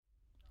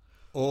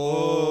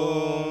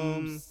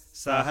ॐ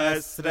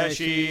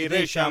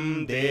सहस्रशीर्षं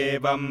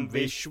देवं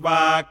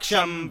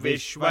विश्वाक्षं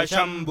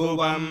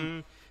विश्वशम्भुवं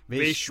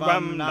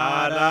विश्वं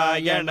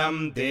नारायणं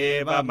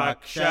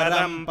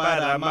देवमक्षरं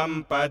परमं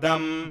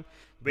पदं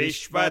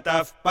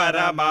विश्वतः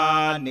परमा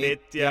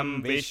नित्यं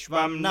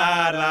विश्वं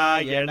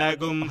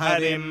नारायणगुं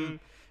हरिं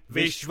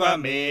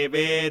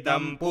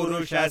विश्वमेवेदं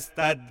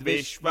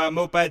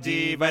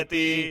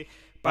पुरुषस्तद्विश्वमुपजीवति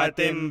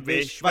पतिं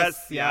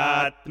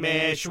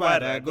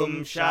विश्वस्यात्मेश्वरगुं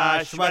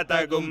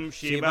शाश्वतगुं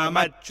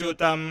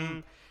शिवमच्युतं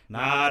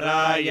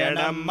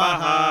नारायणं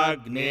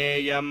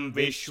महाज्ञेयं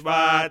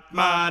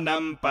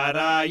विश्वात्मानं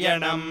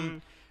परायणं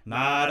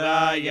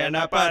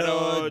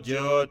नारायणपरो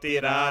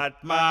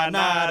ज्योतिरात्मा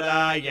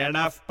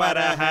नारायणः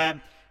परः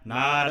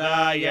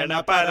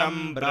नारायणपरं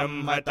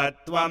ब्रह्म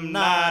तत्त्वं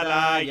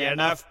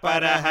नारायणः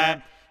परः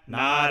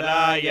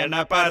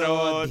नारायणपरो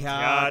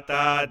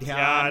ध्याता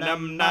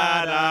ध्यानं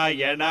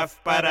नारायणः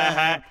परः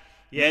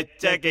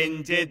यच्च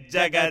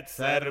किञ्चिज्जगत्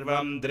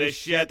सर्वं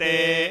दृश्यते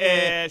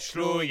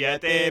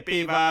श्रूयतेऽपि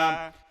वा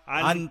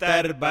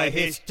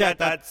अन्तर्बहिश्च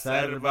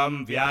तत्सर्वं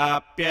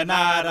व्याप्य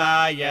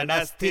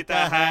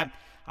नारायणस्थितः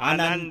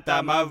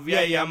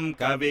अनन्तमव्ययं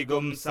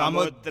कविगुं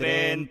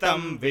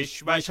समुद्रेऽन्तं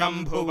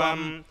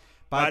विश्वशम्भुवम्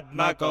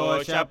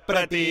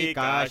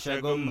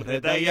पद्मकोशप्रतीकाशगुं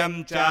हृदयं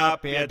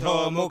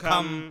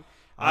चाप्यधोमुखम्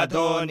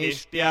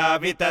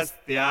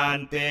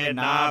अधोनिष्ट्यावितस्त्यान्ते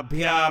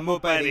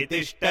नाभ्यामुपरि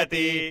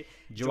तिष्ठति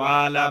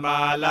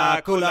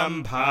ज्वालमालाकुलं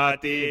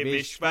भाति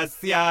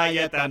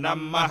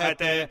विश्वस्यायतनं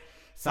महत्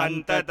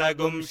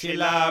सन्ततगुं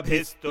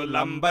शिलाभिस्तु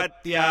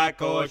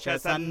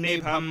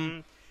लम्बत्याकोशसन्निभम्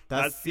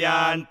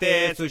तस्यान्ते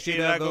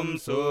सुशिरगुं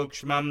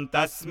सूक्ष्मं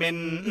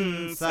तस्मिन्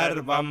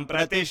सर्वं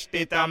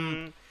प्रतिष्ठितम्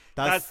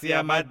तस्य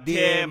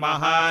मध्ये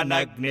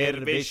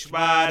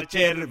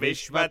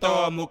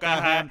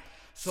महानग्निर्विश्वार्चिर्विश्वतोमुखः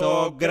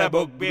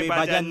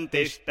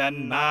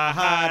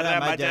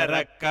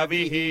सोऽग्रभुग्विभजन्तिष्ठन्नाहारमजरः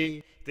कविः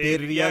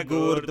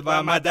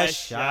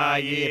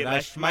तिर्यगूर्ध्वमदशायी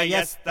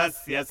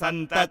रश्मयस्तस्य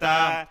सन्तता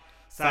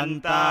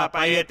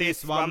सन्तापयति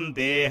स्वं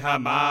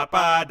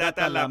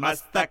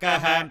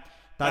देहमापादतलमस्तकः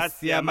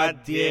तस्य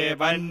मध्ये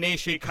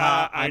वह्निशिखा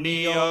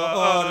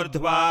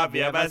अणियोर्ध्वा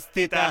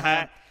व्यवस्थितः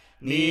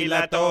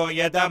नीलतो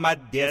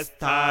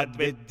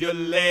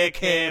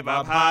यदमध्यस्थाद्विद्युल्लेखे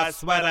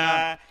वभास्वर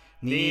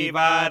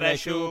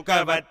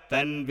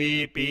नीवारशूकवत्तन्वी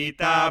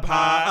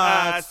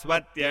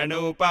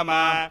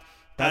पीताभास्वत्यनूपमा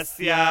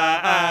तस्या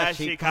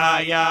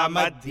शिखाया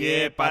मध्ये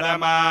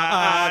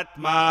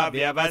परमात्मा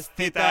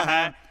व्यवस्थितः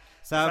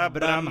स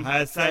ब्रह्म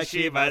स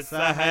शिवः स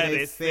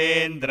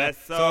हरिस्सेन्द्रः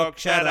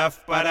सोऽक्षरः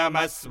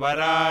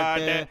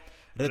परमस्वराट्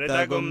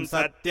ऋतगुं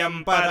सत्यं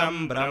परं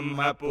ब्रह्म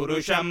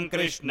पुरुषं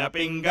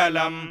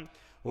कृष्णपिङ्गलम्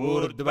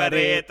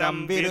ऊर्ध्वरेतं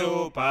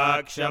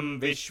विरूपाक्षं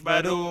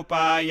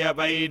विश्वरूपाय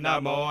वै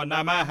नमो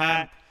नमः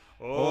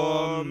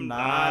ॐ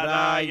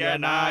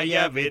नारायणाय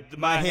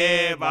विद्महे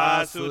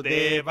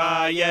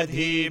वासुदेवाय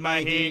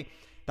धीमहि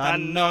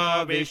तन्नो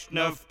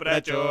विष्णुः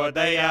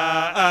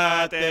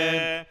प्रचोदयात्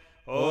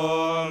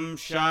ॐ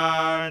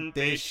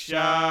शान्तिः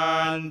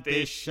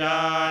शान्तिः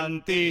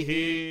शान्तिः।